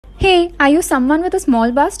Hey, are you someone with a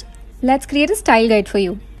small bust? Let's create a style guide for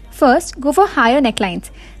you. First, go for higher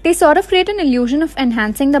necklines. They sort of create an illusion of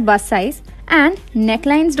enhancing the bust size, and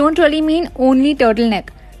necklines don't really mean only turtleneck.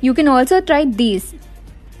 You can also try these.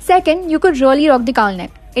 Second, you could really rock the cowl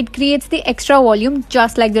neck. It creates the extra volume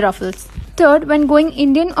just like the ruffles. Third, when going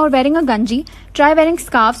Indian or wearing a ganji, try wearing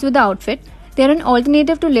scarves with the outfit. They're an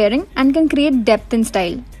alternative to layering and can create depth in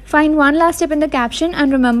style. Find one last tip in the caption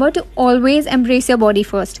and remember to always embrace your body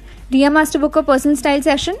first. DM us to book a personal style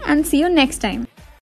session and see you next time.